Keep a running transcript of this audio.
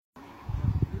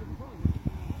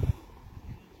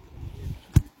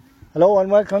Hello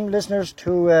and welcome listeners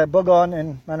to Boggaun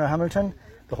in Manor Hamilton,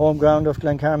 the home ground of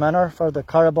Glencar Manor, for the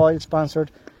Carraboyle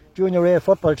sponsored Junior A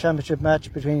Football Championship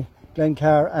match between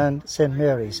Glencar and St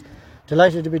Mary's.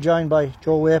 Delighted to be joined by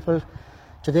Joe Walpole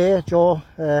today. Joe,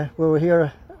 we were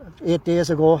here 8 days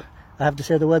ago. I have to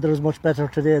say the weather is much better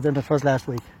today than it was last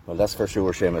week. Well, that's for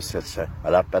sure, Seamus. It's a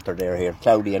lot better there here.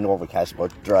 Cloudy and overcast,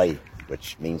 but dry,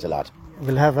 which means a lot.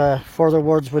 We'll have further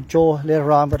words with Joe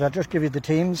later on, but I'll just give you the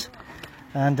teams.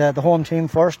 And the home team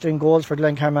first in goals for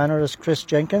Glencar Manor is Chris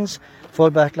Jenkins. Full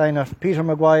back line of Peter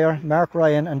Maguire, Mark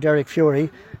Ryan and Derek Fury.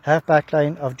 Half back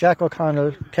line of Jack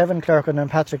O'Connell, Kevin Clerkin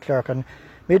and Patrick Clerkin.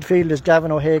 Midfield is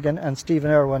Gavin O'Hagan and Stephen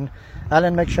Irwin.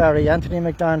 Alan McSharry, Anthony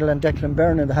McDonald and Declan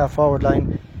Byrne in the half forward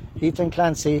line. Ethan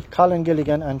Clancy, Colin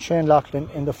Gilligan and Shane Loughlin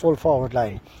in the full forward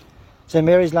line. St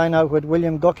Mary's line out with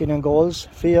William Guckin in goals,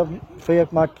 Fiat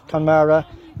Conmara,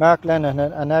 Mark Lennon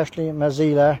and Ashley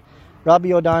Mazzila,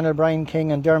 Robbie O'Donnell, Brian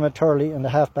King and Dermot Turley in the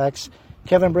half-backs,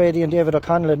 Kevin Brady and David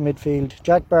O'Connell in midfield,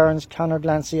 Jack Barnes, Conor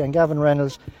Glancy and Gavin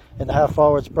Reynolds in the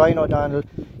half-forwards, Brian O'Donnell,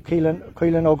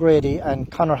 Keelan O'Grady and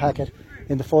Conor Hackett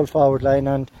in the full forward line.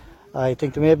 And I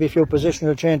think there may be a few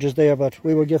positional changes there, but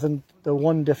we were given the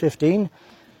 1 to 15.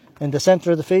 In the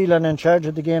centre of the field and in charge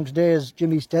of the game today is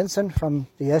Jimmy Stenson from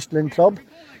the Estlin Club,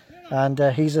 and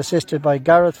he's assisted by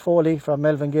Gareth Foley from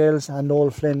Melvin Gales and Noel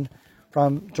Flynn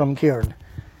from Drumkeeran.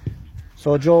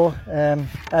 So Joe,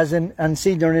 as in and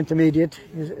senior and intermediate,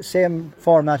 same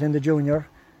format in the junior,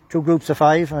 2 groups of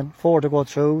 5 and 4 to go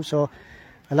through. So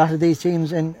a lot of these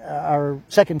teams are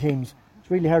second teams.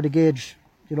 It's really hard to gauge,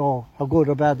 how good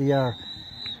or bad they are.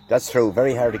 That's true,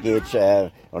 very hard to gauge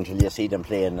until you see them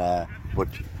playing. But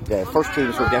the first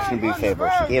teams will definitely be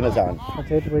favourites. The game is on.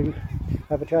 Okay, we'll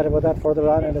have a chat about that further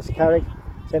on. And it's Carrick,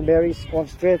 St Mary's going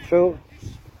straight through.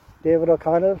 David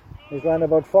O'Connell, he's ran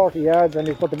about 40 yards and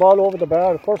he's put the ball over the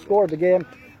bar. First score of the game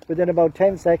within about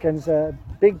 10 seconds.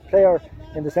 Big player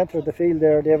in the centre of the field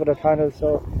there, David O'Connell.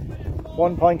 So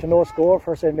 1 point to no score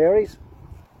for St Mary's.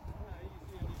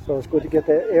 So it's good to get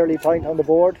the early point on the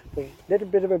board. There's a little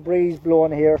bit of a breeze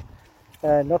blowing here.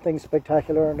 Nothing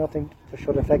spectacular, nothing that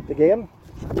should affect the game.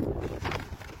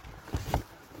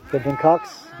 Kevin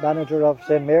Cox, manager of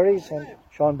St Mary's, and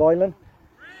Sean Boylan,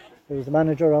 who's the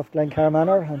manager of Glencar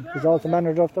Manor, and he's also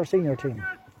manager of their senior team.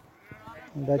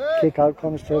 And that kick out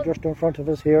comes to just in front of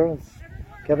us here. It's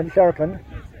Kevin Clerkin.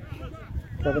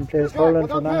 Kevin plays hurling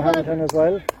for Manor Hamilton as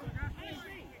well.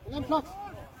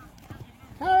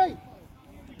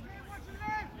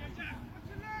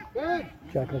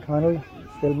 Jack O'Connell,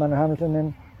 still Manor Hamilton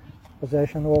in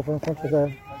possession over in front of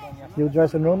the new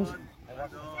dressing rooms.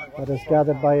 That is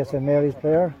gathered by a St Mary's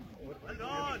player.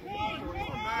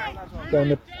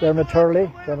 Dermot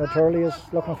Turley. Dermot Turley is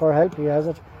looking for help, he has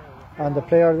it. And the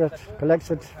player that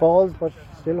collects it falls but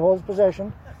still holds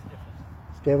possession.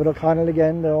 It's David O'Connell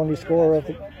again, the only scorer of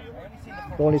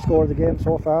the game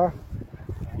so far.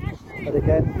 But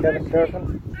again, Kevin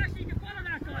Clerkin.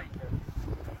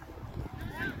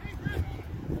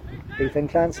 Ethan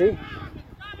Clancy.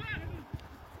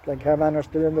 Glencar Manor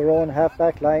still in their own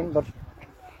half-back line, but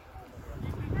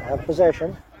have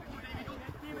possession.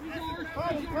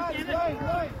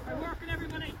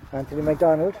 Anthony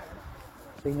McDonald,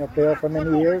 senior player for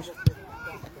many years.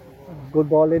 Good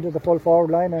ball into the full forward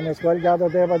line, and it's well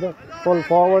gathered there by the full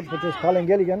forward, which is Colin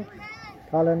Gilligan.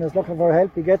 Colin is looking for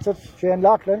help, he gets it. Shane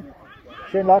Loughlin,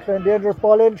 dangerous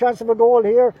ball in, chance of a goal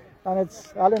here. And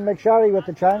it's Alan McSharry with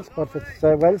the chance, but it's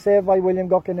well saved by William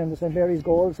Guckin in the St Mary's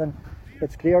goals, and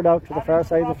it's cleared out to the far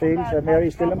side of the field. St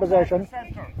Mary's still in possession.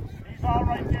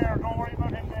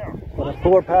 But a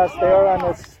poor pass there, and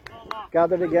it's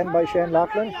gathered again by Shane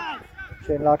Loughlin.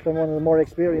 Shane Loughlin, one of the more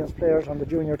experienced players on the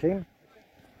junior team.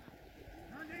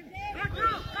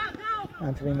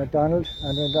 Anthony McDonald.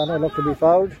 Anthony McDonald looked to be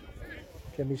fouled.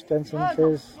 Jimmy Stenson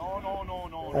says,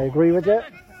 I agree with you.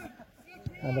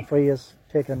 And the free is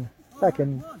taken back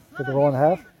into their own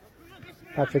half.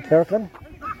 Patrick Clerkin.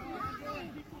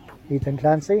 Ethan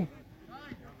Clancy.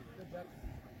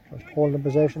 Just holding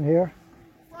possession here.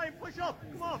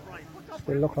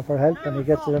 Still looking for help, and he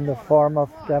gets it in the form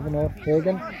of Gavin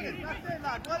O'Hagan.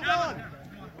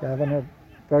 Gavin, a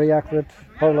very accurate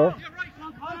hurler.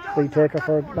 Free taker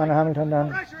for Manor Hamilton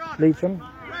and Leitrim.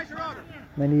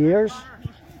 Many years.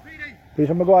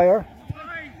 Peter Maguire.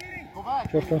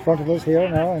 Just in front of us here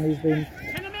now, and he's been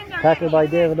tackled by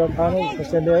David O'Connell for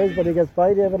St Mary's, but he gets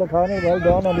by David O'Connell, well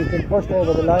done, and he's been pushed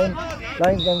over the line.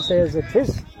 Linesman says it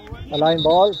is a line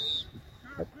ball.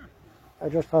 I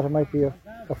just thought it might be a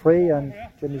free, and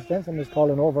Jimmy Stenson is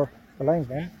calling over the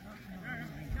linesman.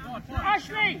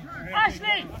 Ashley!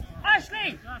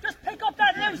 Just pick up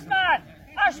that loose man!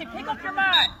 Ashley, pick up your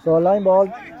man. So a line ball,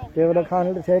 David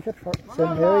O'Connell to take it for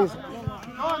St. Mary's.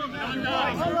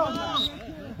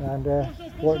 And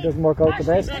it doesn't work out the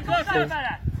best. So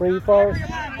free for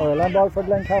or a line ball for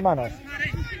Glencar Manor.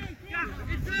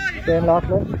 Shane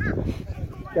Loughlin,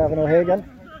 Gavin O'Hagan,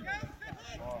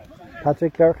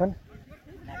 Patrick Clerkin.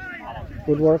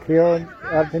 Good work here, and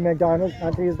Anthony McDonald.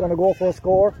 Anthony is going to go for a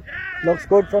score. Looks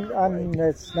good from, and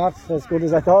it's not as good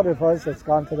as I thought it was. It's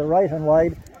gone to the right and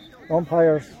wide.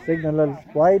 Umpire signalled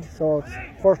wide, so it's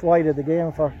first wide of the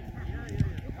game for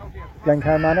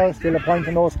Glencar Manor. Still a point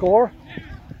and no score.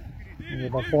 Only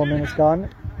about 4 minutes gone.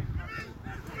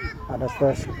 And it's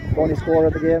the only score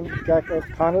of the game,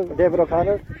 David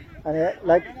O'Connell. And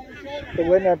like the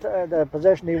win at the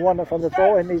possession, he won it from the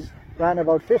throw, and he's ran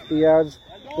about 50 yards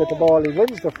with the ball. He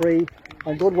wins the free,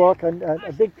 and good work. And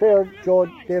a big player,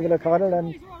 David O'Connell,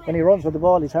 and when he runs with the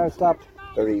ball, he's hard stopped.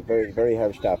 Very, very, very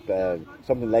hard stopped.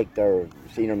 Something like their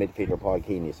senior midfielder Paul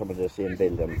Keeney, some of the same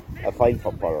build, a fine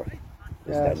footballer.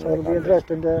 Yeah, so it'll be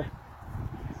interesting to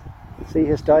see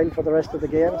his style for the rest of the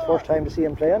game. It's first time to see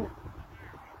him playing.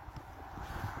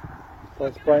 So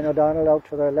it's Brian O'Donnell out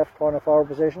to the left corner forward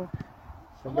position.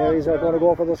 St. Mary's are going to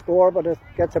go for the score, but it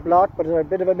gets a block. But there's a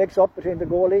bit of a mix-up between the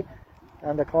goalie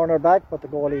and the corner back, but the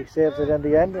goalie saves it in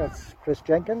the end. That's Chris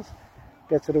Jenkins.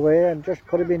 Gets it away, and just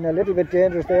could have been a little bit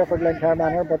dangerous there for Glencar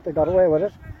Manor, but they got away with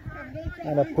it.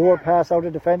 And a poor pass out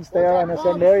of defence there, and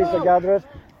St. Mary's to gather it.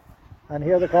 And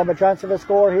here they come, a chance of a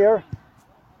score here.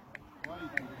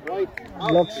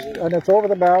 Looks, and it's over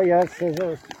the bar, yes.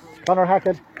 It's Conor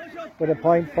Hackett with a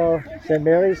point for St.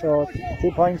 Mary's, so it's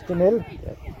 2 points to nil.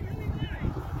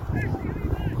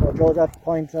 So Joe, that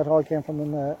point, that all came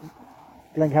from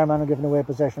Glencar Manor giving away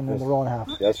possession in their own half.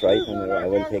 That's right, and a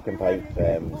well-taken point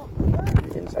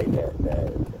inside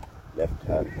the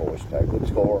left-hand post. Good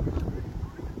score.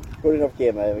 Good enough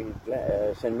game.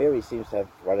 St. Mary's seems to have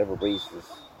whatever breeze is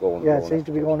going. Yeah, it seems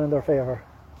to be going in their favour.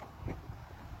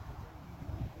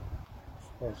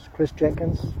 So it's Chris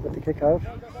Jenkins with the kick out.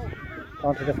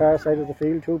 Onto the far side of the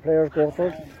field, 2 players go for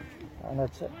it. And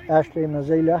it's Ashley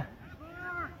Mazzila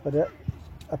with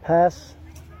a pass.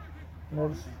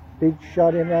 And it's big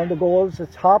shot in around the goals.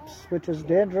 It's hops, which is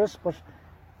dangerous, but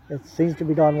it seems to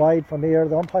be gone wide from here.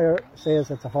 The umpire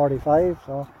says it's a 45,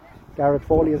 so Garrett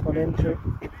Foley has gone in to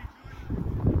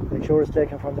make sure it's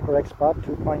taken from the correct spot.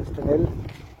 2 points to nil.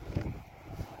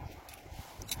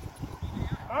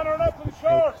 Manor up to the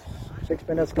short. 6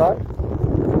 minutes gone.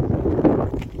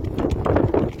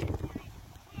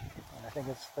 And I think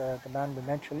it's the man we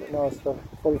mentioned. No, it's the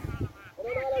full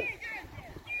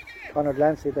Conor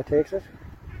Glancy that takes it.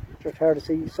 Just hard to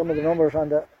see some of the numbers on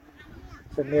the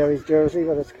St. Mary's jersey,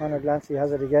 but it's Conor Glancy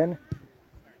has it again.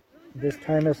 This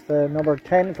time it's the number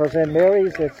 10 for St.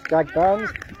 Mary's. It's Jack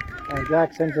Barnes, and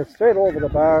Jack sends it straight over the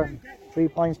bar. 3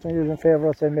 points to nil in favour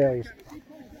of St. Mary's.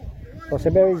 So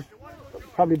St. Mary's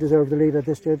probably deserve the lead at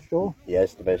this stage, Joe.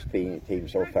 Yes, the best team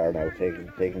so far now,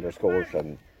 taking their scores,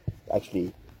 and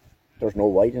actually there's no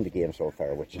wide in the game so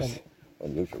far, which is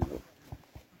unusual.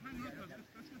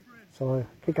 So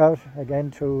kick out again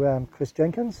to Chris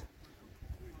Jenkins.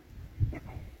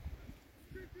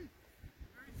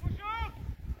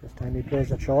 This time he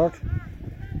plays it short.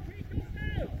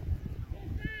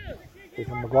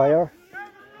 Peter Maguire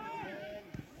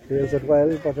clears it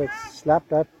well, but it's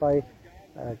slapped at by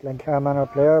Glencar Manor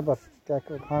player, but Jack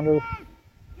O'Connell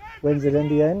wins it in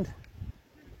the end.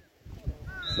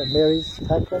 St. Mary's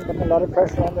tackling, putting a lot of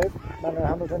pressure on the Manor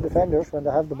Hamilton defenders when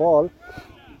they have the ball.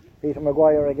 Peter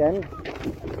Maguire again.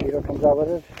 Peter comes out with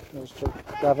it. Goes to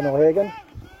Gavin O'Hagan.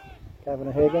 Gavin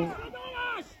O'Hagan.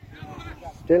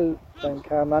 Still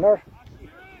Glencar Manor.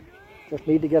 Just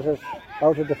need to get it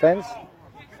out of defence.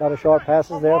 A lot of short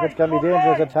passes there, which can be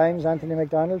dangerous at times. Anthony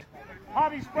McDonald.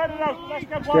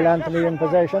 Still Anthony in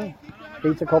possession.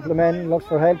 Beats a couple of men. Looks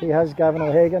for help. He has Gavin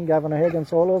O'Hagan. Gavin O'Hagan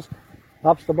solos.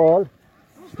 Hops the ball.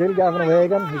 Still Gavin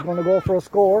O'Hagan. He's going to go for a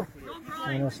score.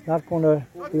 And it's not going to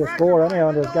be a score anyhow,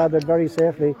 and it's gathered very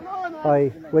safely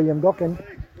by William Duckin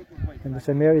in the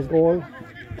St. Mary's goal.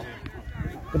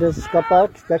 It is got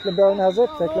back. Declan Byrne has it.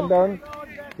 Declan Byrne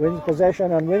wins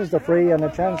possession and wins the free, and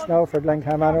a chance now for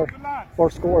Glencar Manor.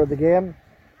 First score of the game.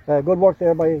 Good work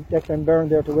there by Declan Byrne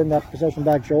there to win that possession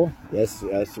back, Joe. Yes,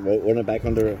 winning back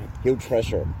under huge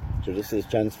pressure. So this is a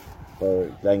chance for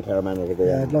Glencar Manor to go.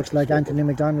 Yeah, it looks like Anthony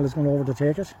McDonald is going over to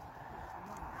take it.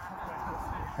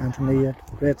 Anthony, a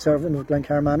great servant of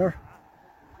Glencar Manor.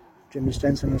 Jimmy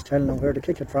Stenson is telling him where to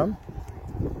kick it from.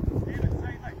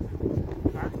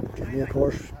 Jimmy, of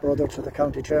course, brother to the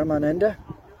county chairman, Enda.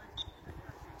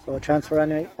 So a chance for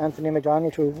Anthony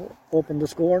McDonald to open the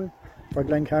scoring. for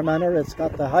Glencar Manor. It's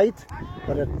got the height,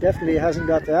 but it definitely hasn't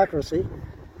got the accuracy.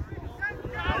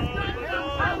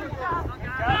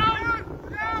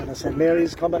 And St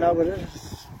Mary's coming out with it.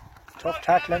 Tough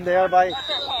tackling there by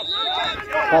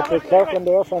Patrick Kirkland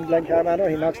there from Glencar Manor.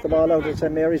 He knocks the ball out of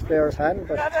St Mary's player's hand,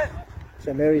 but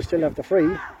St Mary's still have the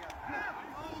free.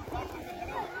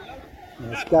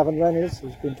 And it's Gavin Reynolds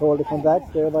who's been told to come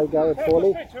back there by Garrett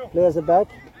Foley. Plays it back.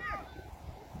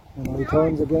 And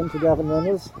returns again to Gavin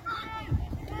Reynolds,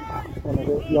 one of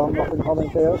the young up-and-coming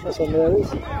players for St Mary's.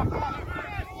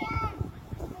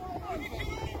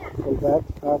 Pull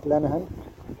back, Mark Lenihan.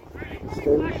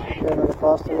 Still playing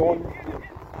across their own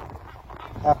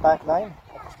half-back line.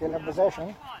 Still in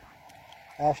possession.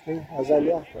 Ashley,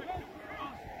 Azalea.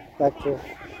 Back to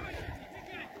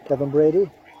Kevin Brady.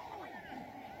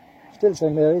 Still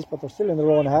St Mary's, but they're still in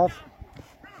their own half.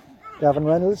 Gavin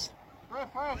Reynolds.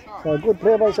 So a good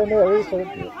play by St Mary's. They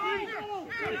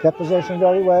kept possession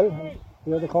very well.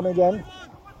 Here they come again.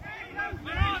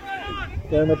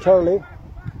 Dermot Turley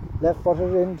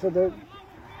left-footed into the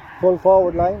full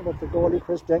forward line, but the goalie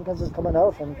Chris Jenkins is coming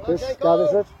out, and Chris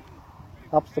gathers it,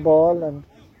 hops the ball and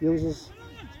uses his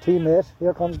teammate.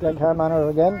 Here comes Glencar Manor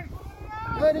again.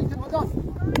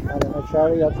 And a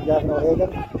cherry out to Gavin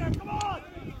O'Hagan.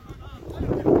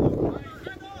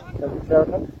 Kevin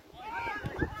Clerkin.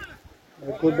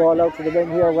 A good ball out to the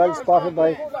wing here, well spotted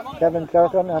by Kevin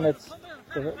Clerkin, and it's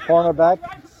the corner back.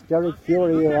 It's Derek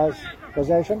Fury who has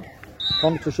possession.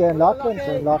 Comes to Shane Loughlin,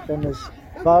 so Loughlin is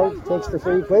fouled, takes the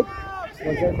free quick.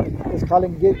 There's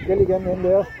Colin Gilligan in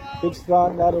there, big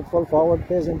strong lad at full forward,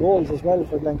 plays in goals as well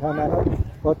for Glencar Manor,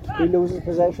 but he loses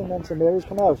possession and St Mary's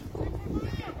come out.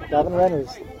 Gavin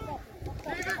Reynolds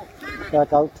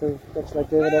back out to, looks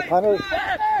like David O'Connell.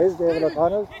 Here's David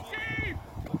O'Connell.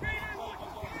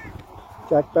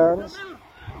 Jack Burns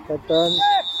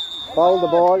fouled the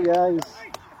ball. Yeah,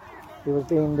 he was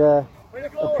being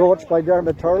approached by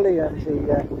Dermot Turley, and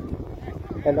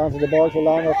he held onto the ball too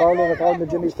long. A foul on to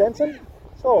Jimmy Stenson.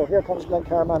 So here comes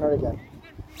Glencar Manor again.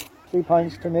 3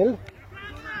 points to nil.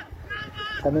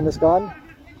 10 minutes gone.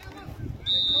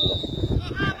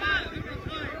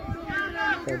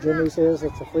 So Jimmy says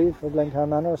it's a free for Glencar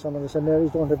Manor. Some of the St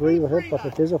Mary's don't agree with it, but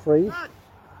it is a free. The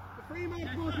free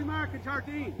man goes to mark in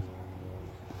 13.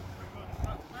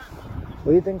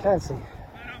 What do you think, Clancy?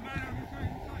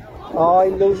 Oh,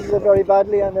 he loses it very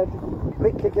badly, and a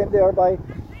quick kick in there by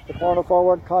the corner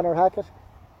forward Conor Hackett.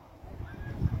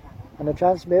 And a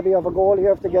chance maybe of a goal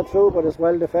here if they get through, but it's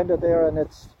well defended there, and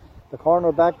it's the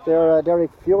corner back there,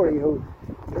 Derek Fury, who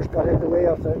just got in the way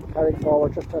of the Carrick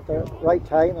forward just at the right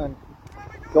time, and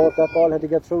thought that ball had to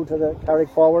get through to the Carrick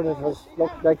forward. It was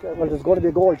looked like, well, there's going to be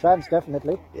a goal chance,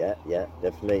 definitely. Yeah,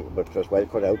 definitely, but it was well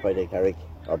cut out by the Carrick,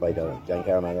 or by the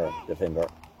Glencar Manor defender.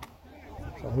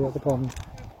 So here they come.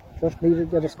 Just needed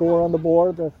to get a score on the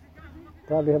board. They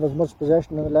probably have as much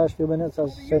possession in the last few minutes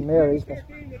as St Mary's, but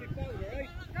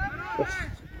just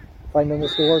finding the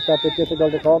score is that bit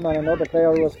difficult to come. And another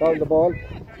player who has fouled the ball,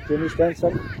 Jimmy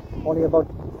Stenson, only about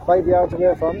 5 yards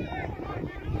away from.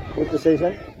 Good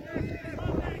decision.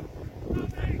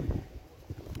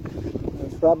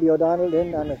 It's Robbie O'Donnell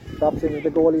in, and it drops into the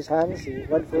goalie's hands. He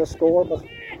went for a score, but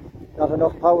not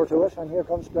enough power to it. And here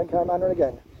comes Glencar Manor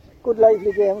again. Good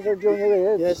lively games for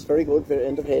junior A. Yes, very good, very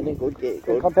entertaining, good game.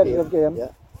 Good competitive game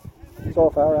yeah.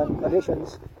 So far, and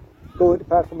conditions good,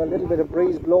 apart from a little bit of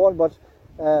breeze blowing, but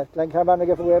Glencar Manor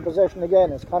give away possession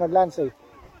again. It's Conor Glancy.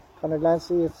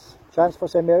 It's a chance for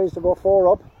St Mary's to go 4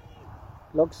 up.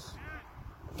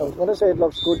 I was going to say it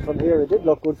looks good from here. It did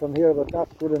look good from here, but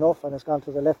not good enough, and it's gone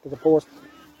to the left of the post.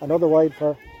 Another wide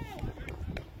for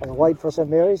St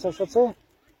Mary's, I should say.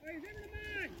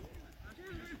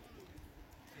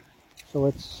 So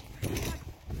it's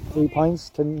 3 points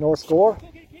to no score.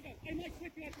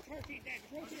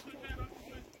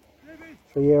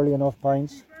 3 early enough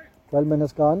points. 12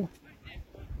 minutes gone.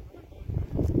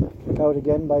 Kick out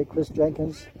again by Chris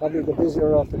Jenkins, probably the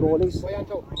busier of the goalies.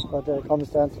 But comes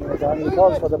to Anthony McDonald. He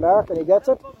calls for the mark and he gets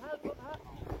it.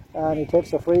 And he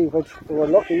takes a free, which they were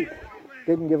lucky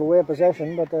didn't give away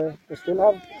possession, but they still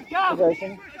have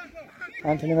possession.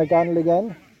 Anthony McDonald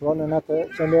again, running at the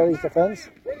St Mary's defence.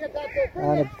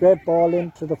 And a great ball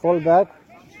into the full back,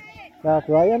 Mark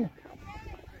Ryan.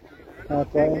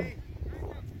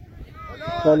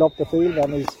 Well up the field,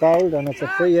 and he's fouled, and it's a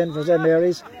free in for St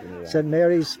Mary's. St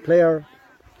Mary's player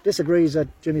disagrees at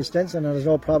Jimmy Stenson, and there's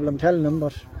no problem telling him,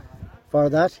 but for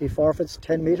that he forfeits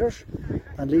 10 metres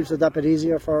and leaves it that bit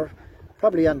easier for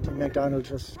probably Anthony McDonald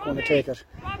just going to take it.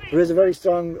 There is a very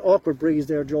strong awkward breeze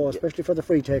there, Joe, especially for the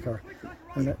free taker.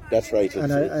 And, that's right.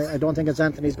 And I don't think it's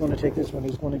Anthony's going to take this one.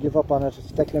 He's going to give up on it.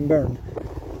 It's Declan Byrne.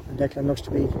 And Declan looks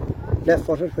to be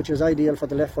left-footed, which is ideal for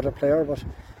the left-footed player, but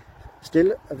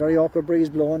still a very awkward breeze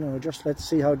blowing, and let's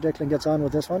see how Declan gets on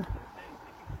with this one.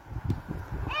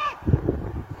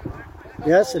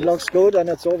 Yes, it looks good, and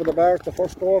it's over the bar. It's the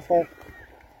first score for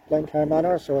Glencar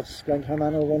Manor, so it's Glencar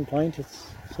Manor 1 point. It's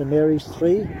St Mary's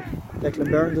 3. Declan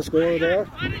Byrne the scorer there.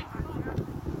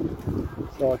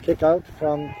 So a kick out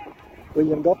from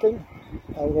William Ducking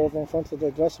out over in front of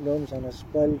the dressing rooms, and it's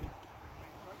well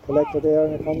collected there,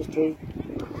 and it comes to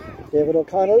David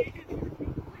O'Connell.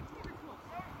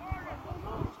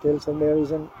 Still St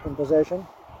Mary's in possession.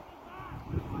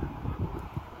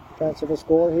 Chance of a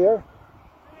score here.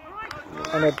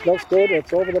 And it looks good,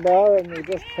 it's over the bar, and you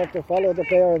just have to follow the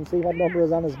player and see what number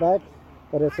is on his back.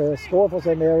 But it's a score for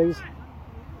St Mary's,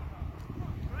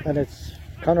 and it's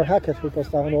Conor Hackett who puts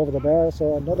down over the bar,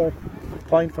 so another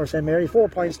point for St Mary's, 4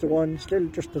 points to 1, still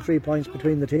just the 3 points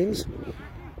between the teams.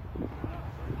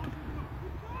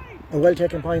 A well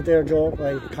taken point there, Joe,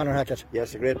 by Conor Hackett.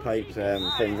 Yes, a great point,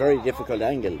 from a very difficult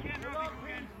angle.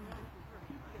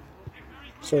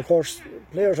 So of course,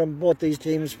 players on both these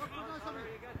teams,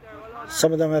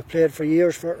 some of them have played for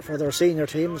years for their senior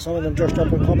team, some of them just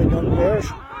up and coming young players.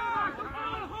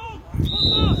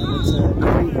 And it's a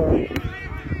free for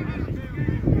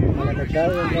Alan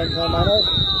McCarry and Glencar Manor.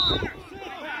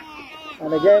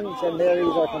 And again, St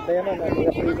Mary's are complaining, and the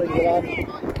referee brings it on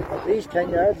at least 10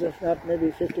 yards, if not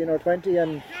maybe 15 or 20,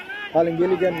 and Colin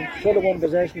Gilligan should have won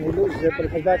possession. He loses it, but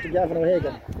it comes back to Gavin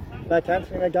O'Hagan. Back to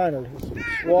Anthony MacDonald. He's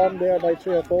swarmed there by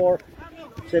 3 or 4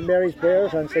 St Mary's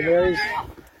players, and St Mary's,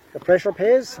 the pressure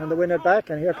pays and they win it back,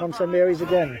 and here comes St Mary's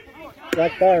again.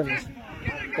 Jack Barnes.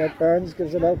 Jack Barnes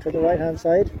gives it out to the right hand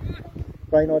side.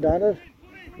 Brian O'Donnell,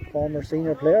 former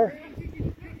senior player.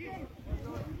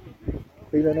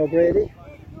 Whelan O'Grady.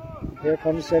 Here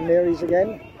comes St Mary's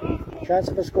again. Chance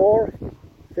of a score.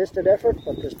 Fisted effort,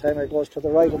 but this time it goes to the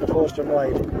right of the post and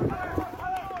wide.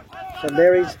 St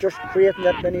Mary's just creating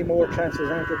that many more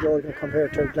chances, aren't they, Joe,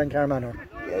 compared to Glencar Manor?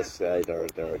 Yes, they're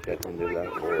getting a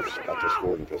lot more better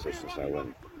scoring positions now,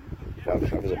 and that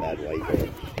was a bad wide there.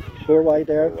 Poor wide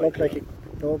there, looked like he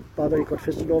could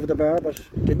fist it over the bar, but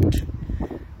didn't.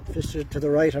 Fisted it to the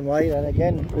right and wide, and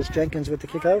again Chris Jenkins with the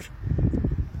kick out.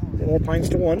 4 points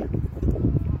to 1.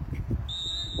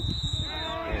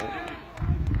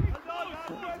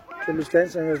 Jimmy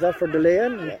Stenson was up for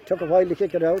delaying. It took a while to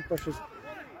kick it out, but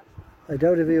I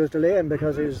doubt if he was delaying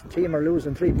because his team are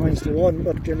losing 3 points to 1,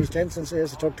 but Jimmy Stenson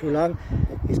says it took too long.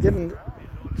 He's given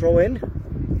throw in.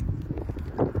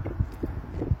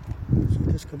 So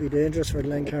this could be dangerous for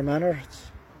Glencar Manor.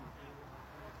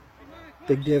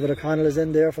 Big David O'Connell is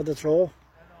in there for the throw.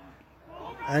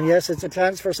 And yes, it's a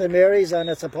chance for St Mary's, and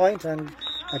it's a point, and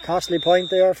a costly point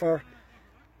there for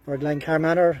Glencar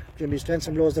Manor. Jimmy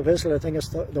Stenson blows the whistle. I think it's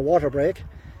the water break.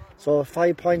 So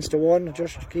 5 points to 1,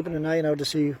 just keeping an eye now to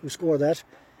see who scored that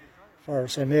for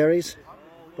St Mary's.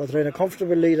 But they're in a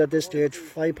comfortable lead at this stage,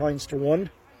 5 points to 1.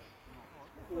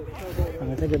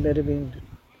 And I think it may have been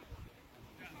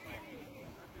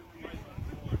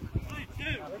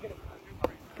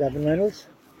Gavin Reynolds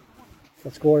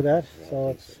that scored that. So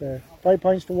it's 5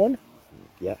 points to 1.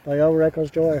 Yeah. By our records,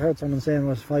 Joe, I heard someone saying it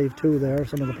was 5-2 there,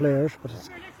 some of the players, but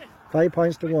it's 5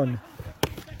 points to 1.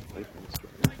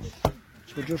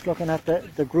 So we're just looking at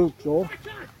the group, Joe.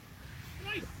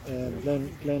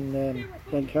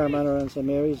 Glencar Manor and St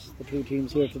Mary's, the 2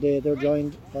 teams here today, they're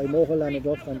joined by Mohill,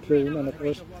 Anaduff and Clune, and of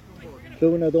course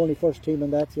Clune are the only first team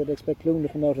in that, so you'd expect Clune to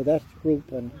come out of that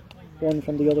group and one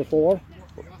from the other 4.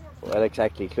 Well,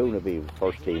 exactly, Clune would be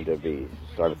first team to be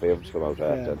sort of favourites to come out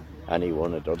at, and any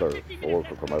one of the other 4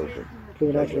 could come out.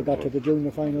 Clune actually got to the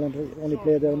junior final and only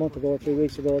played there a month ago, 3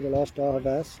 weeks ago. They lost to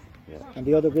Arvas. Yeah. And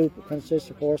the other group consists,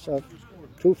 of course, of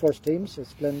 2 first teams.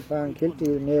 It's Glencar and Kilty,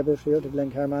 the neighbours here to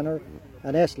Glencar Manor,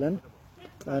 and Estlin.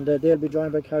 And they'll be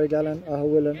joined by Carrigallen,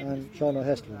 Ahawillan and Sean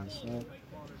O'Hestlin. So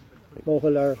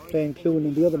Mohill are playing Clune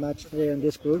in the other match today in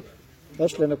this group.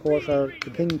 Estlin, of course, are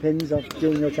the kingpins of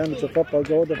junior championship football.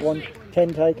 Though they've won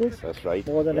 10 titles. That's right.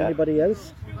 More than anybody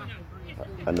else.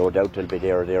 And no doubt they'll be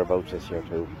there or thereabouts this year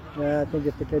too. Yeah, I think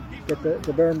if they could get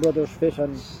the Byrne brothers fit,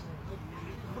 and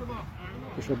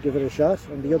they should give it a shot.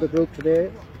 And the other group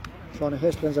today, Sean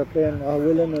Hestlins are playing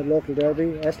Ahawillan, a local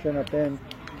derby. Estlin are playing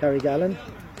Carrigallen.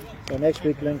 So next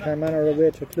week Glencar Manor are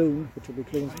away to Clune, which will be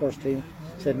Clune's first team.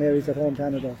 St Mary's at home to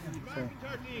Anaduff. So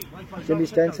Jimmy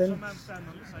Stenson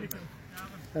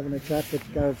having a chat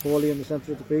with Garrett Foley in the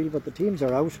centre of the field, but the teams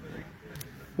are out.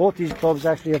 Both these clubs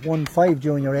actually have won 5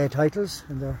 Junior A titles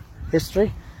in their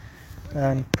history.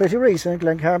 And pretty recent.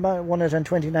 Glencar won it in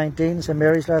 2019. St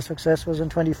Mary's last success was in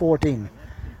 2014.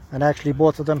 And actually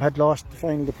both of them had lost the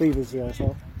final the previous year.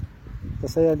 So the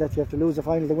saying that you have to lose the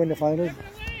final to win the final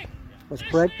was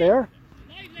correct there.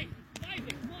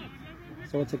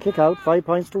 So it's a kick out, 5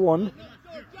 points to 1.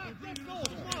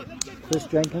 Chris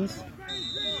Jenkins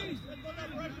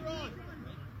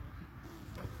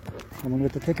coming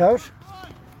with the kick out.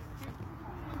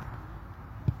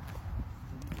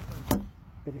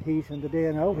 Bit of heat in the day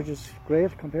now, which is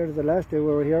great compared to the last day we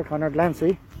were here. Conor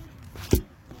Glancy. He's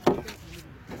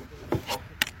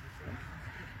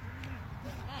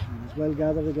well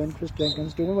gathered again. Chris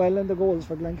Jenkins doing well in the goals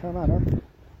for Glencar Manor.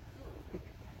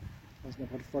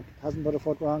 Hasn't put a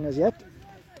foot wrong as yet.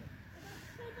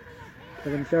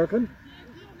 Kevin Faircon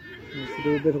needs to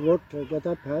do a bit of work to get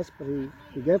that pass, but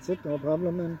he gets it, no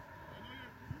problem, and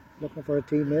looking for a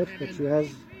teammate, but she has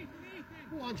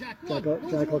Jack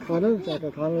O'Connell. Jack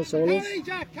O'Connell solos.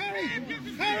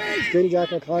 Still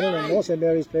Jack O'Connell, and no St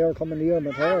Mary's player coming near him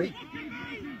at all.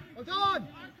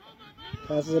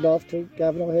 Passes it off to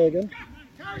Gavin O'Hagan.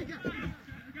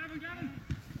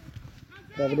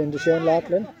 Gavin into Shane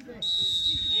Laughlin.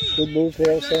 Good move here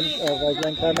by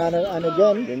Glencar Manor, and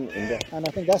again, and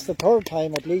I think that's the third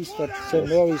time at least that St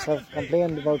Mary's have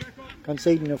complained about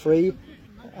conceding a free,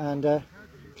 and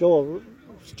Joe,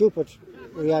 stupid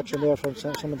reaction there from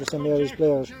some of the St Mary's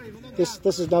players.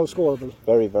 This is now scoreable.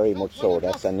 Very, very much so.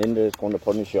 That's, and Linda is going to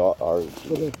punish you, or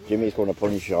Jimmy's going to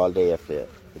punish you all day if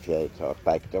you talk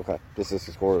back. Okay, this is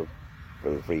the score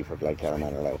free for Glencar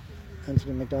Manor now.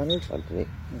 Anthony McDonald.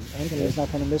 Anthony's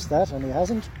not going to miss that, and he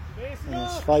hasn't. And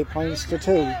it's 5 points to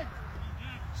 2.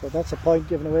 So that's a point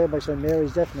given away by St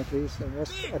Mary's, definitely. So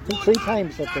that's, I think 3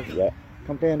 times that they've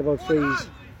complained about frees.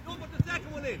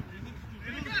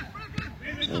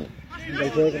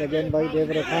 They'll take it again by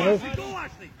David O'Connell.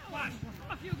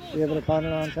 David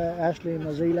O'Connell on to Ashley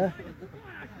Mazzila.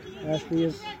 Ashley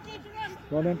is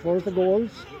running towards the goals.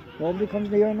 Nobody comes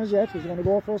near him as yet. He's going to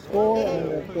go for a score, and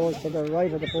it goes to the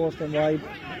right of the post and wide.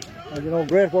 And you know,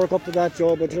 great work up to that,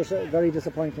 Joe, but just a very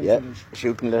disappointing finish.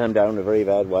 Shooting let him down a very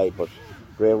bad wide, but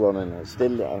great running.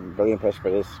 Still, I'm very impressed by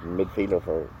this midfielder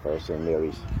for St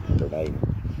Mary's. David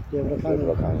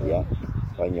O'Connell,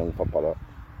 fine young footballer.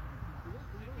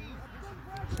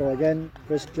 So again,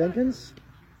 Chris Jenkins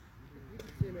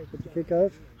with the kick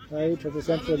out, high to the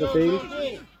centre of the field.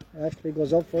 Ashley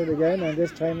goes up for it again, and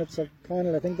this time it's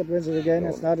O'Connell, I think, that wins it again.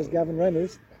 It's not as Gavin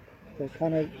Reynolds, but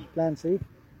Conor Glancy,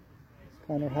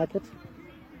 Conor Hackett,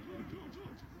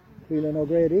 Phelan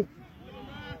O'Grady,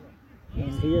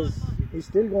 and he's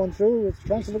still going through. It's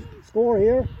chance of a score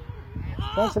here,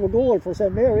 chance of a goal for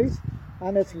St Mary's,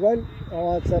 and it's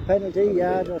it's a penalty.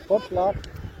 The foot block.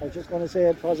 I was just going to say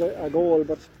it was a goal,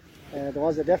 but there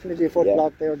was definitely a foot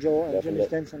block there, Joe, and Jimmy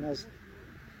Stenson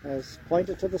has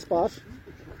pointed to the spot.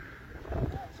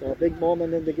 So a big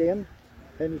moment in the game,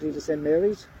 penalty to St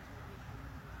Mary's.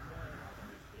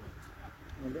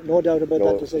 And no doubt about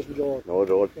that decision, Joe. No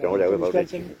doubt about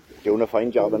it. Doing a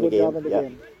fine job in the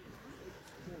game.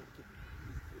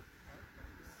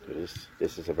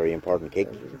 This is a very important kick.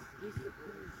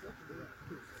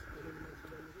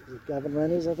 Is it Gavin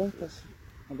Reynolds, I think? That's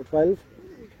number 12.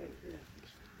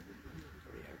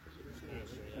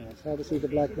 It's hard to see the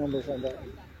black numbers on that.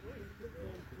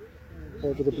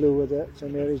 Over the blue with the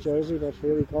St Mary's jersey, but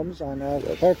here he comes, and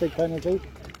a perfect penalty.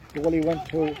 The goalie went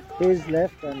to his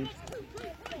left, and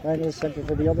Reynolds sent it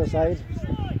to the other side.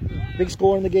 Big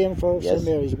score in the game for St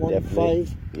Mary's,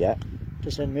 1-5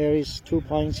 to St Mary's, 2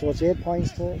 points, so it's 8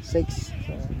 points to 6. So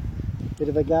bit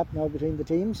of a gap now between the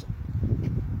teams.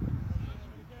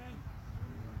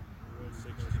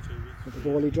 But the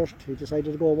goalie he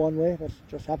decided to go one way, but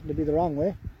just happened to be the wrong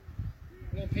way.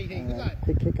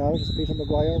 Quick kick out as Peter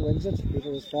Maguire wins it.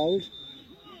 Peter was fouled,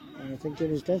 and I think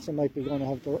Jimmy Stenson might be going to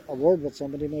have a word with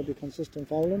somebody, maybe consistent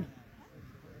fouling.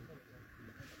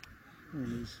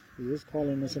 And he is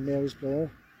calling as a Mary's player.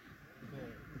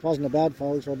 It wasn't a bad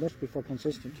foul, so it must be for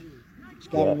consistent. It's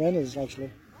Gavin Reynolds,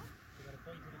 actually.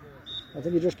 I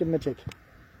think you just give him a tick.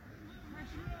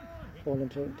 Told him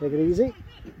to take it easy.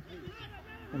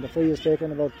 And the free is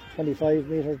taken about 25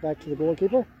 metres back to the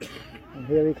goalkeeper. And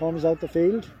here he comes out the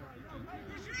field.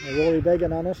 Rory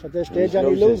Boggaun on it at this stage, and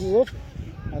he loses it.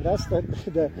 And that's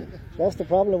the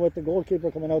problem with the goalkeeper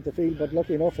coming out the field. But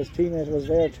lucky enough, his teammate was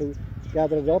there to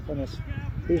gather it up, and it's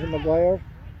Peter Maguire.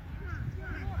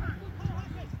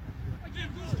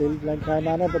 Still Glencar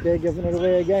Manor, but they're giving it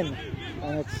away again.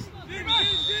 And it's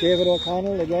David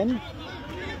O'Connell again.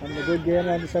 And a good game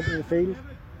around the centre of the field.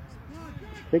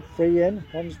 Big free in,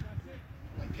 comes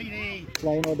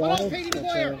Flying O'Donnell.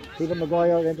 Peter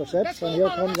Maguire intercepts, and here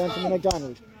comes Anthony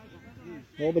McDonald.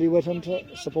 Nobody with him to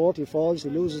support. He falls, he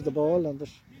loses the ball, and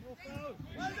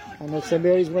it's St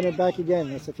Mary's win it back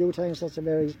again. It's a few times since St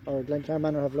Mary's or Glencar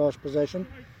Manor have lost possession.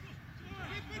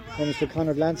 Comes to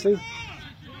Conor Glancy.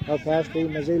 Now pass to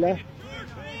Mazzila.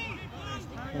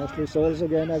 Ashley Souls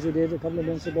again, as he did a couple of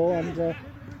minutes ago, and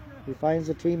he finds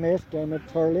a teammate, Dermot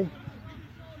Turley.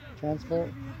 Chance for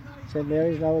St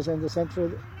Mary's now is in the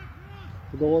centre.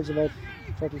 The goal's about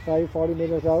 35-40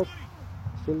 metres out.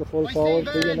 Still the full forward,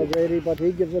 Keelan O'Grady, but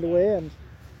he gives it away, and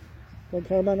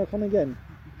Glencar Manor come again.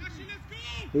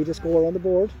 Need a score on the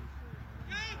board.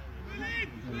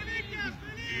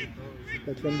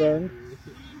 Declan Byrne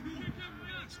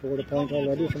scored a point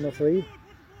already from a free.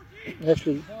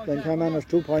 Actually, Glencar Manor's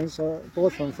 2 points are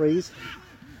both from frees.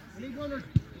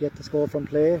 Yet to score from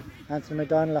play. Anthony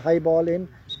McDonald, a high ball in,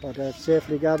 but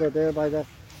safely gathered there by the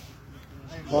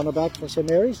cornerback for St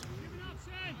Mary's.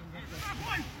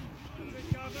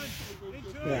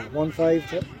 Yeah, 1-5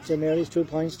 to St Mary's, 2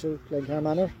 points to Glencar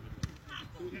Manor.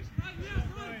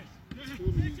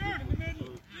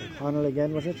 O'Connell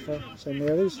again with it for St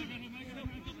Mary's.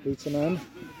 Beats a man.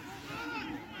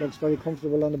 Looks very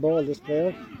comfortable on the ball, this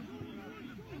player.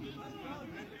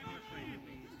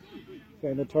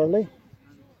 Dermot Turley.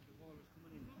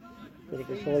 Bit of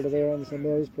a shoulder there on the St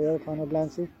Mary's player, Conor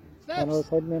Glancy. Conor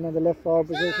heading in on the left forward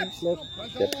position,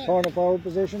 left corner forward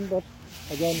position, but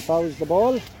again fouls the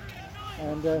ball.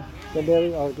 And St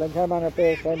Mary's or Glencar Manor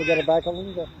player trying to get it back on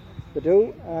him, the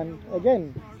do, and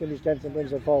again Jimmy Jensen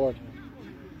brings it forward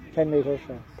 10 metres,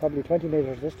 probably 20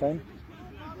 metres this time.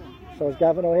 So it's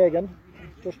Gavin O'Hagan,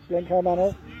 just Glencar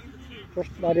Manor, just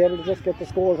not able to just get the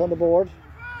scores on the board.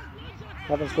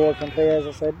 Haven't scored from play, as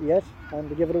I said, yet, and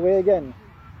to give it away again.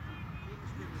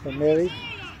 St Mary's,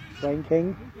 Brian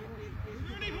King,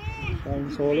 Brian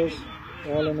Solers,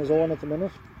 all on his own at the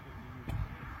minute.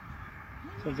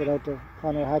 Sends it out to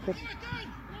Conor Hackett.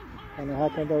 Conor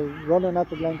Hackett, they're running at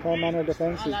the Glencar Manor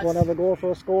defence. He's going to have a go for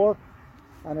a score,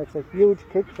 and it's a huge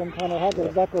kick from Conor Hackett.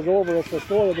 If that goes over, it's the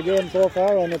score of the game so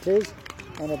far, and it is.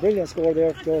 And a brilliant score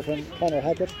there to go from Conor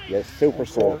Hackett. Yes, super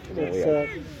score.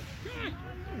 It's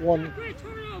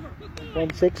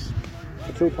 1-6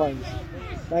 to 2 points.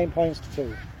 9 points to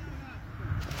 2.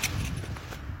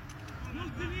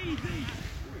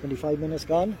 25 minutes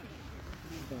gone.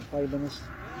 5 minutes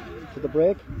to the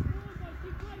break.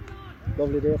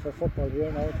 Lovely day for football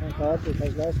here now, thank God,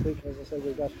 because last week, as I said,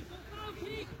 we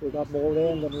got more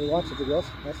rain than we wanted to get,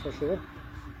 that's for sure.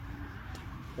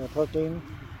 13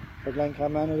 for Glencar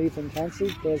Manor, Ethan Clancy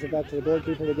plays it back to the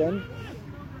goalkeeper again.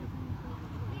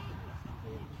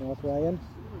 Mark Ryan.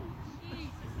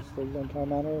 Still Glencar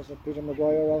Manor is Peter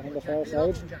Maguire out on the far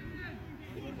side.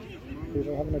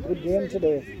 Peter having a good game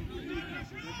today.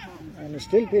 And it's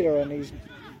still Peter, and he's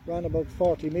ran about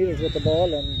 40 metres with the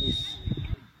ball, and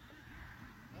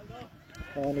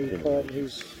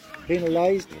he's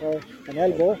penalised for an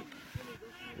elbow.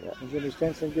 And Jimmy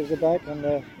Stenson gives it back,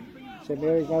 and St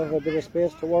Mary's now have a bit of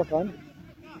space to work on.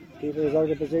 Peter is out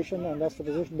of position, and that's the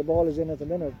position the ball is in at the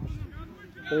minute.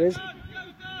 There is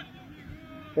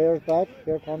players back.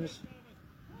 Here comes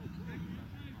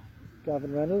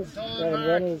Gavin Reynolds. Gavin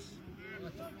Reynolds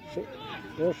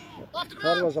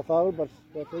thought it was a foul, but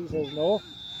the referee says no.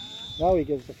 Now he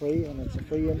gives the free, and it's a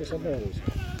free into St Mary's.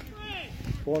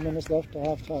 4 minutes left to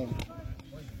half time.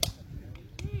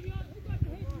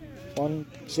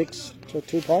 1-6 to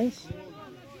 2 points.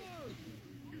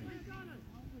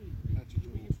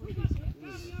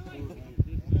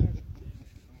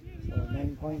 So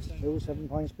 9 points to 2, 7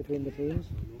 points between the teams.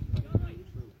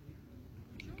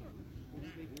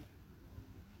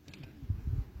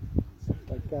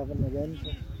 Like Gavin again.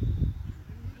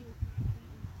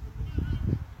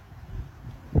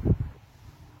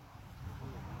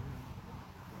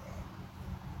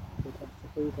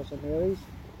 For St Mary's.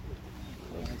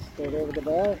 Straight over the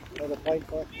bar, another point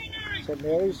for St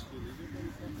Mary's.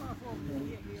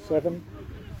 7.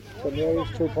 St Mary's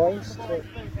 2 points to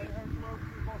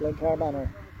Glencar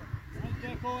Manor.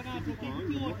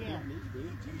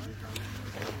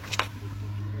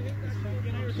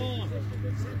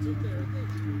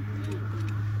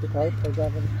 Look out for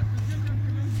Gavin.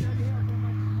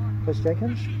 Chris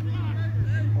Jenkins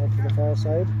out to the far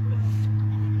side.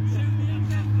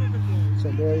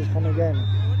 St Mary's come again.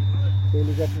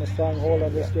 Really getting a strong hold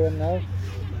on this game now.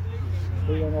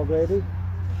 Keelan O'Grady.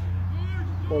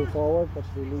 Pull forward, but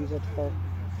he leaves it for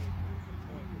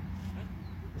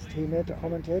his teammate to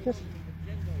come and take it.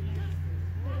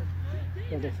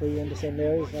 Get the free into St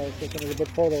Mary's. Now it's just a bit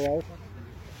further out.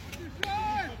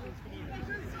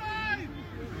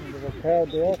 And there's a pair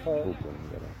there for Good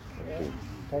one,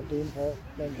 13 for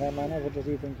Glencar Manor, which is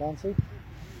Ethan Clancy.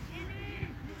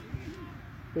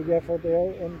 Big effort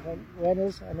there in from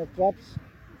Reynolds, and it drops.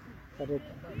 But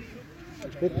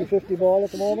it's 50-50 ball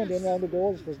at the moment, in round the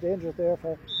goals. There's dangerous there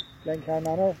for Glencar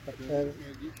Manor, but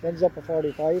ends up a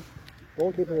 45.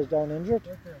 Goalkeeper is down injured.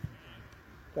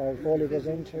 Gareth Foley goes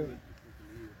in to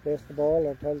place the ball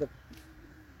or tell the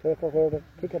taker where to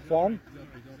kick it from.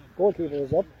 Goalkeeper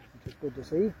is up, which is good to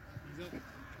see.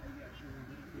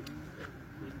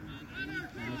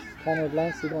 Conor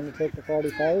Glancy going to take the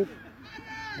 45.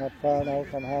 Not far now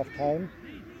from half time.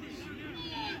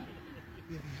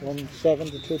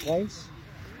 1-7 to 2 points.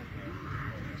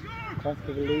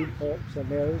 Comfortable lead for St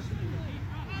Mary's.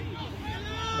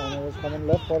 Manor is coming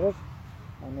left for it.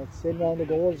 And it's in round the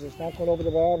goals. It's not going over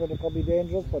the bar, but it could be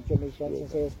dangerous. But Jimmy Swenson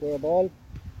says square ball.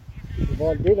 The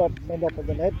ball did end up in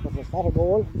the net, but it's not a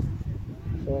goal.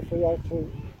 So a free out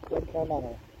to Glencar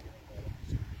Manor.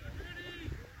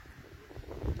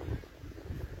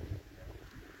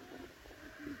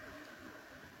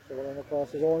 So running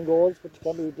across his own goals, which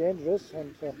can be dangerous,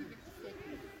 and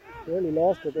really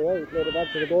lost it there. He played it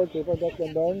back to the goalkeeper,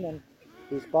 Declan Byrne, and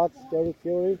he spots Derek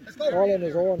Fury all on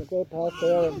his own. A great pass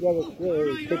there, and Derek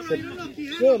Fury kicks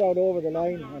it straight out over the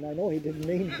line, and I know he didn't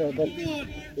mean to, but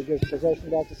he gives possession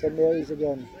back to St Mary's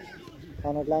again.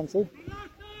 Conor Glancy.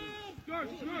 So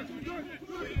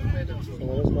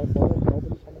there's no forward,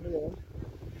 nobody's coming to the end.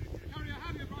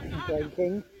 Brian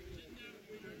King.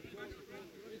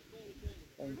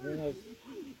 Brian King has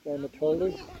Graham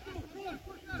Turley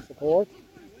support.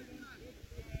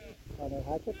 Conor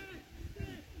Hackett.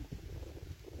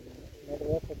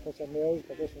 Another effort for St Mary's,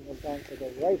 but this one was down to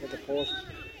the right of the post.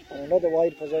 And another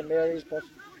wide for St Mary's, but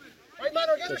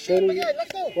they're still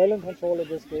well in control of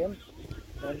this game.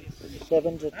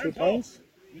 7 to 2 points.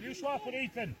 Will you swap with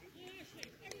Ethan?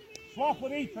 Swap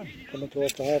with Ethan. Coming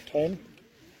towards the half time.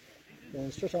 Yeah,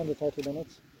 it's just under 30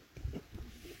 minutes.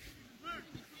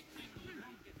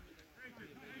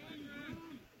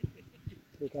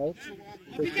 Take out.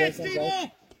 6 seconds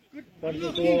out.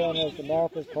 24, and as the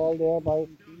mark is called there by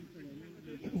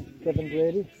Kevin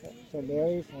Brady, St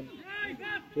Mary's, and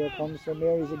here comes St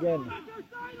Mary's again.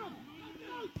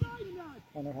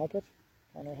 Conor Hackett.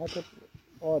 Conor Hackett.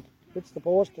 Oh, it hits the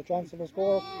post, a chance of a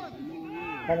score.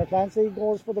 Conor Clancy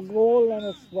goes for the goal, and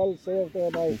it's well saved there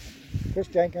by Chris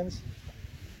Jenkins.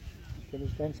 Jimmy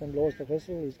Stenson blows the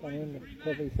whistle. He's gone in.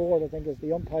 Kevin Ford, I think, is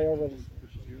the umpire with his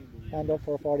hand up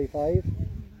for a 45.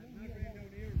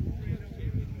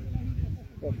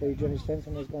 Referee Jimmy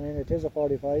Stenson has gone in. It is a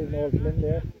 45. Noel Flynn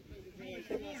there.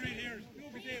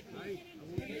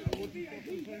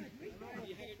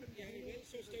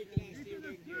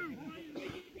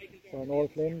 So Noel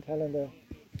Flynn telling the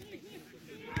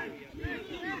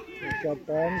Jack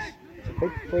Barnes. It's a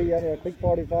quick free and a quick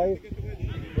 45.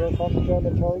 Here comes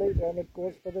Dermot Turley. Dermot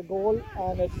goes for the goal,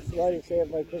 and it's well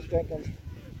saved by Chris Jenkins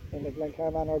in the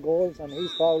Glencar Manor goals, and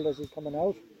he's fouled as he's coming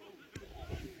out.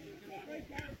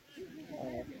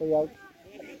 Free out.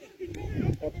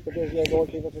 That's the busier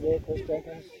goalkeeper today, Chris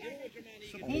Jenkins.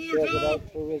 And he shares it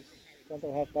out to his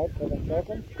centre half back, Kevin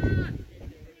Turpin.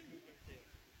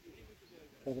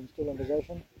 Kevin still in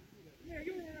possession.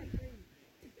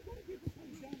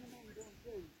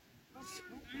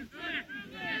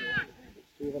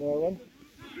 Stephen Irwin.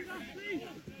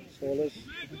 Solis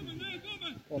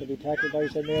going to be tackled by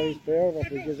St Mary's player, but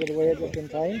he gives it away just in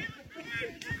time.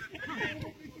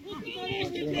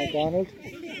 Anthony MacDonald.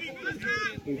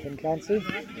 Ethan Clancy.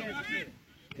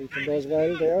 Ethan does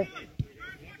well there.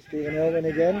 Stephen Irwin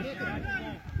again.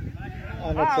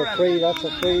 And it's a free, that's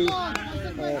a free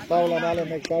foul on Alan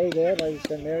McSharry there by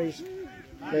St Mary's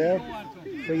player.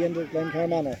 Free into Glencar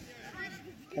Manor.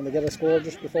 Can they get a score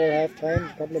just before half time?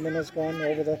 A couple of minutes gone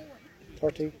over the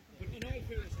 30.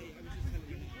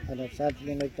 And it's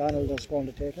Anthony MacDonald that's going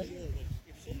to take it.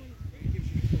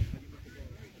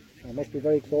 It must be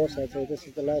very close, I'd say. This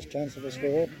is the last chance of a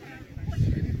score.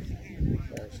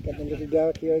 So it's getting a little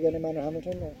dark here again in Manor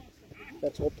Hamilton.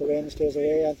 Let's hope the rain stays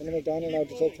away. Anthony MacDonald now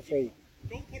to take the free.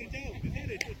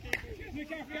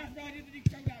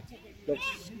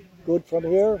 Looks good from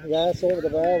here. Yes, over the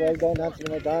bar. Well done,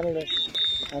 Anthony MacDonald.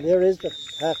 And there is the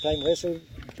half-time whistle.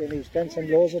 Jimmy Stenson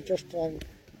blows it just on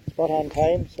spot on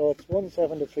time. So it's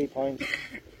 1-7 to 3 points.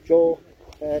 Joe,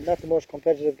 not the most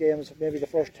competitive games, maybe the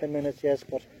first 10 minutes, yes,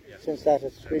 but since that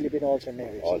it's really been all St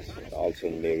Mary's. All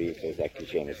St Mary's, exactly,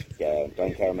 Seamus.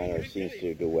 Glencar Manor seems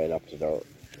to do well up to their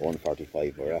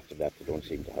 145, or after that they don't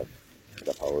seem to have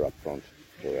the power up front.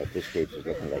 So at this stage it's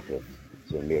looking like a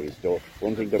St Mary's door.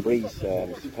 One thing, the breeze,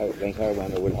 Glencar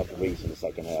Manor will have the breeze in the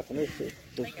second half, and it's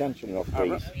substantial enough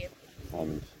breeze.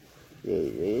 and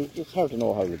it's hard to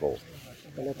know how you go.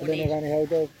 Well, at the minute anyhow,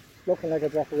 they're looking like a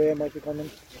drop away might be coming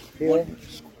here.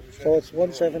 So it's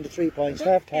 1-7 to 3 points,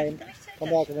 half time. Come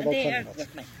back in about 10 minutes.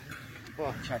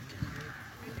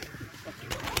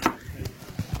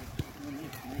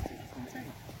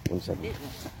 1-7.